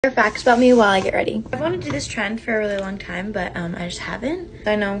Facts about me while I get ready. I've wanted to do this trend for a really long time, but I just haven't.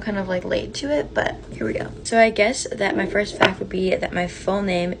 I know I'm kind of like late to it, but here we go. So I guess that my first fact would be that my full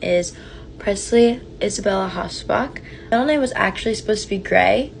name is Pressley Isabella Hosbach. My middle name was actually supposed to be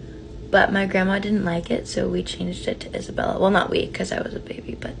Gray, but my grandma didn't like it, so we changed it to Isabella. Well, not we, because I was a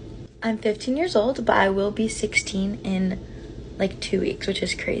baby, but I'm 15 years old, but I will be 16 in like 2 weeks, which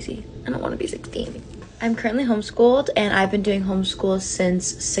is crazy. I don't want to be 16. I'm currently homeschooled, and I've been doing homeschool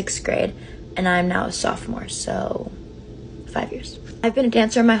since 6th grade, and I'm now a sophomore, so 5 years. I've been a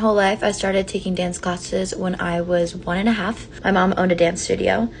dancer my whole life. I started taking dance classes when I was 1.5. My mom owned a dance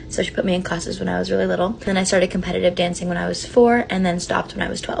studio, so she put me in classes when I was really little. Then I started competitive dancing when I was 4, and then stopped when I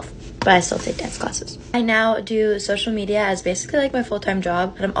was 12. But I still take dance classes. I now do social media as basically like my full-time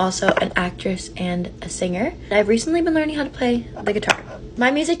job, but I'm also an actress and a singer. I've recently been learning how to play the guitar.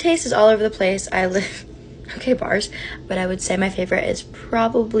 My music taste is all over the place. I live... Okay, bars, but I would say my favorite is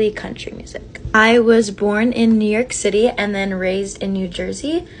probably country music. I was born in New York City and then raised in New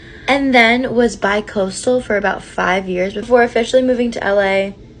Jersey, and then was bi-coastal for about 5 years before officially moving to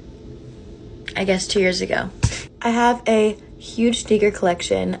LA, I guess 2 years ago. I have a huge sneaker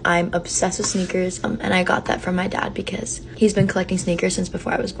collection. I'm obsessed with sneakers, and I got that from my dad because he's been collecting sneakers since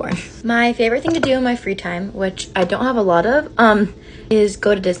before I was born. My favorite thing to do in my free time, which I don't have a lot of, is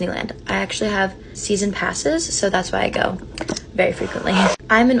go to Disneyland. I actually have season passes, so that's why I go very frequently.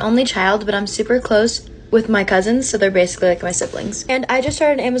 I'm an only child, but I'm super close with my cousins, so they're basically like my siblings. And I just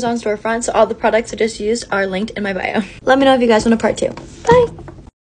started an Amazon storefront, so all the products I just used are linked in my bio. Let me know if you guys want a part 2. Bye!